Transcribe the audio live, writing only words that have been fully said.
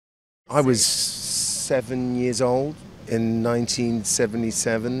I was 7 years old in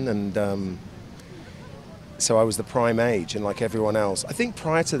 1977, and so I was the prime age, and like everyone else. I think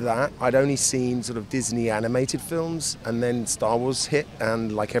prior to that, I'd only seen sort of Disney animated films, and then Star Wars hit,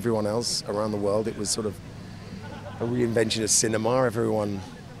 and like everyone else around the world, it was sort of a reinvention of cinema. Everyone,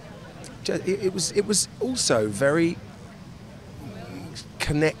 it was also very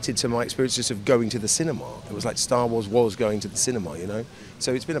connected to my experience just of going to the cinema. It was like Star Wars was going to the cinema, you know?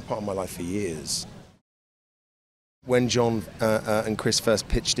 So it's been a part of my life for years. When John and Chris first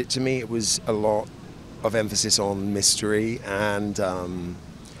pitched it to me, it was a lot of emphasis on mystery, and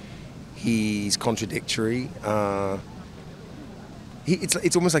he's contradictory.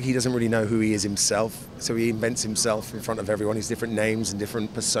 It's almost like he doesn't really know who he is himself, so he invents himself in front of everyone. He's different names and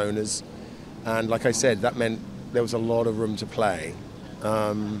different personas. And like I said, that meant there was a lot of room to play.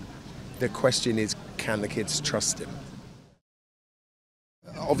 The question is, can the kids trust him?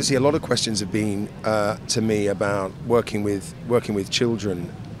 Obviously, a lot of questions have been to me about working with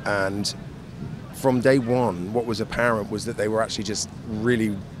children, and from day one, what was apparent was that they were actually just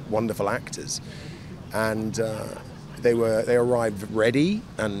really wonderful actors, and they arrived ready,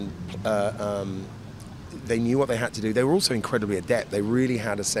 and they knew what they had to do. They were also incredibly adept. They really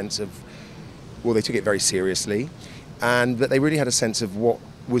had a sense of, well, they took it very seriously, and that they really had a sense of what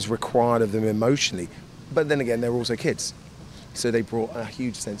was required of them emotionally. But then again, they were also kids. So they brought a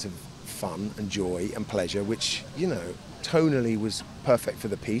huge sense of fun and joy and pleasure, which, you know, tonally was perfect for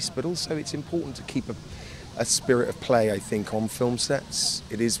the piece, but also it's important to keep a spirit of play, I think, on film sets.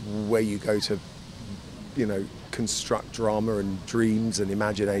 It is where you go to, you know, construct drama and dreams and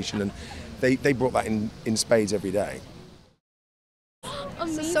imagination, and they brought that in spades every day.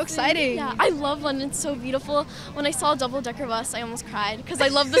 This is so exciting. Yeah, I love London. It's so beautiful. When I saw a double-decker bus, I almost cried because I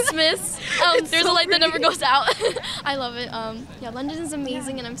love the Smiths. There's a light that never goes out. I love it. Yeah, London is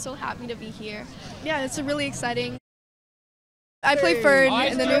amazing, and I'm so happy to be here. Yeah, it's really exciting. I play Fern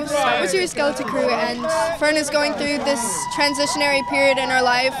in the new Star Wars series Skeleton Crew, and Fern is going through this transitionary period in her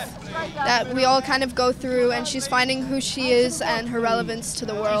life that we all kind of go through, and she's finding who she is and her relevance to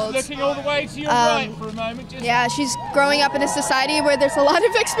the world. Yeah, she's growing up in a society where there's a lot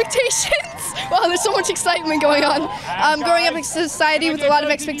of expectations. Wow, there's so much excitement going on. Growing up in a society with a lot of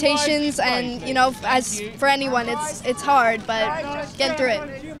expectations, and you know, as for anyone, it's hard, but getting through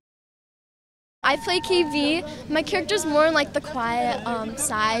it. I play KB. My character's more like the quiet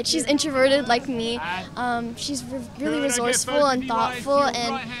side. She's introverted like me. She's really resourceful and thoughtful,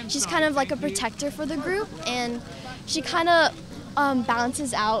 and she's kind of like a protector for the group, and she kind of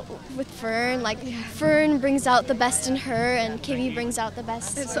balances out with Fern. Like, Fern brings out the best in her, and KB brings out the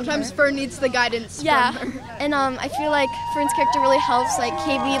best in sometimes her. Fern needs the guidance from her. And I feel like Fern's character really helps like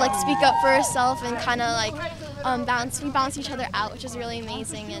KB like speak up for herself and kind of like we balance each other out, which is really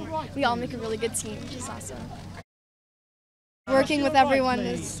amazing, and we all make a really good team, which is awesome. Working with everyone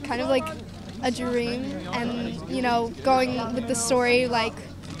is kind of like a dream, and you know, going with the story, like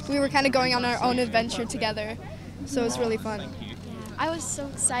we were kind of going on our own adventure together, so it's really fun. I was so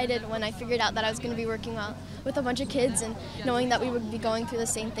excited when I figured out that I was going to be working with a bunch of kids, and knowing that we would be going through the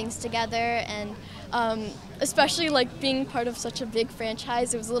same things together, and especially like being part of such a big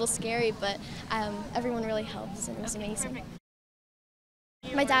franchise. It was a little scary, but everyone really helps, and it was amazing.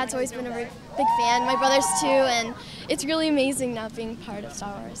 My dad's always been a big fan, my brothers too, and it's really amazing now being part of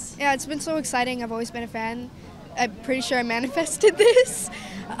Star Wars. Yeah, it's been so exciting. I've always been a fan. I'm pretty sure I manifested this.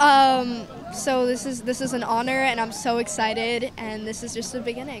 So this is an honor, and I'm so excited, and this is just the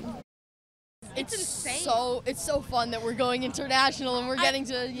beginning. It's insane. It's so fun that we're going international, and we're getting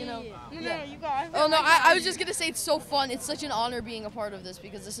to, you know. No, you go. Oh no, I was just gonna say it's so fun. It's such an honor being a part of this,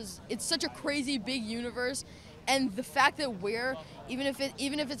 because it's such a crazy big universe, and the fact that we're even if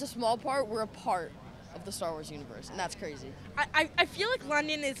it's a small part, we're a part of the Star Wars universe, and that's crazy. I feel like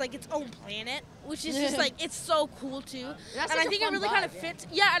London is like its own planet, which is just like, it's so cool too. That's and I such a think it fun really vibe, kind of fits.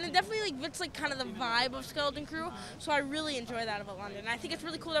 Yeah, and it definitely like fits like kind of the vibe of Skeleton Crew. So I really enjoy that about London. And I think it's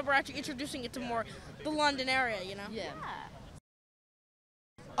really cool that we're actually introducing it to more the London area, you know? Yeah.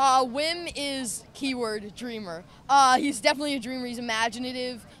 Wim is keyword dreamer. He's definitely a dreamer. He's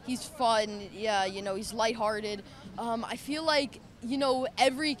imaginative. He's fun. Yeah, you know, he's lighthearted. I feel like, you know,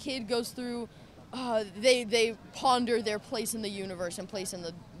 every kid goes through. They ponder their place in the universe and place in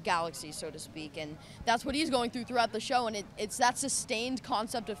the galaxy, so to speak, and that's what he's going through throughout the show, and it's that sustained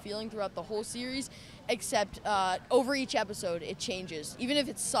concept of feeling throughout the whole series, except over each episode it changes. Even if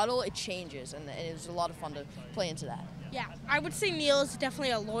it's subtle, it changes, and it was a lot of fun to play into that. Yeah, I would say Neil is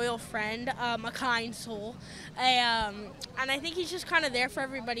definitely a loyal friend, a kind soul, and I think he's just kind of there for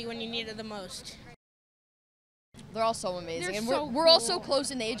everybody when you need it the most. They're all so amazing, and so we're all cool. so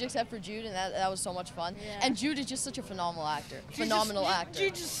close in age except for Jude, and that was so much fun. Yeah. And Jude is just such a phenomenal actor. Phenomenal actor.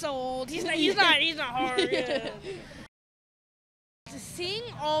 Jude's just so old. He's not hard. Yeah. Seeing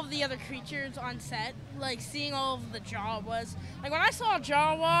all of the other creatures on set, like seeing all of the Jawas, like when I saw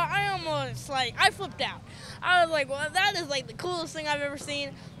Jawa, I almost I flipped out. I was like, well, that is like the coolest thing I've ever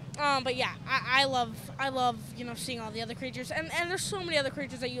seen. But yeah, I love seeing all the other creatures, and there's so many other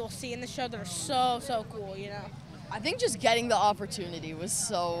creatures that you'll see in the show that are so cool. I think just getting the opportunity was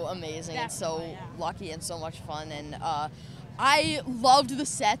so amazing and so Definitely, yeah. lucky and so much fun, and I loved the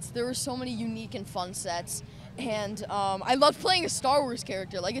sets. There were so many unique and fun sets. And I loved playing a Star Wars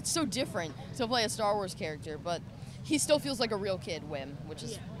character. Like, it's so different to play a Star Wars character, but he still feels like a real kid, Wim, which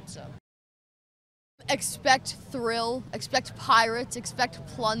is so. Expect thrill, expect pirates, expect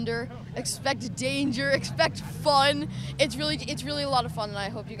plunder, expect danger, expect fun. It's really a lot of fun, and I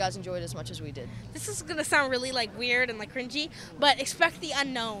hope you guys enjoyed it as much as we did. This is gonna sound really weird and cringy, but expect the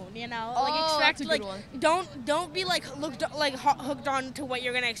unknown. Oh, Expect that's a good one. don't be hooked on to what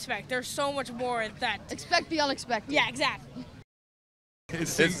you're gonna expect. There's so much more that. Expect the unexpected. Yeah, exactly.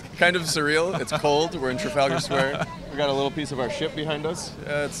 It's kind of surreal. It's cold. We're in Trafalgar Square. We got a little piece of our ship behind us.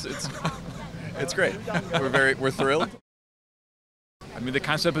 It's great. We're thrilled. I mean, the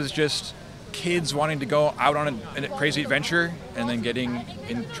concept is just kids wanting to go out on a crazy adventure and then getting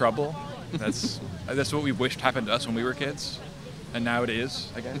in trouble. That's what we wished happened to us when we were kids, and now it is,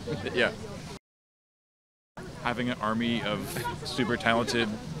 I guess. Yeah. Having an army of super talented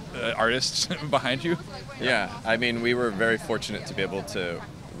artists behind you. Yeah. I mean, we were very fortunate to be able to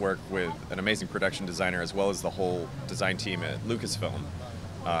work with an amazing production designer as well as the whole design team at Lucasfilm.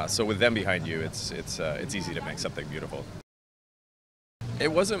 So with them behind you, it's easy to make something beautiful.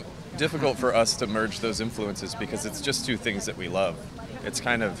 It wasn't difficult for us to merge those influences because it's just two things that we love. It's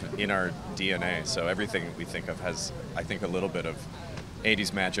kind of in our DNA, so everything we think of has, I think, a little bit of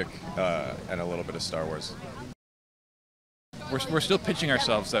 80s magic and a little bit of Star Wars. We're still pitching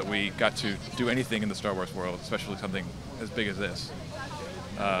ourselves that we got to do anything in the Star Wars world, especially something as big as this.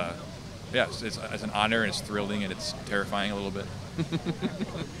 Yes, it's an honor, and it's thrilling, and it's terrifying a little bit.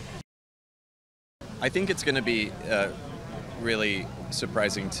 I think it's going to be really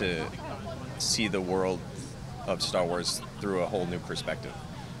surprising to see the world of Star Wars through a whole new perspective.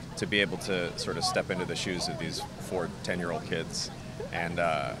 To be able to sort of step into the shoes of these 4 10-year-old kids. And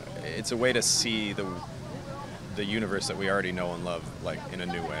it's a way to see the universe that we already know and love, in a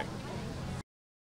new way.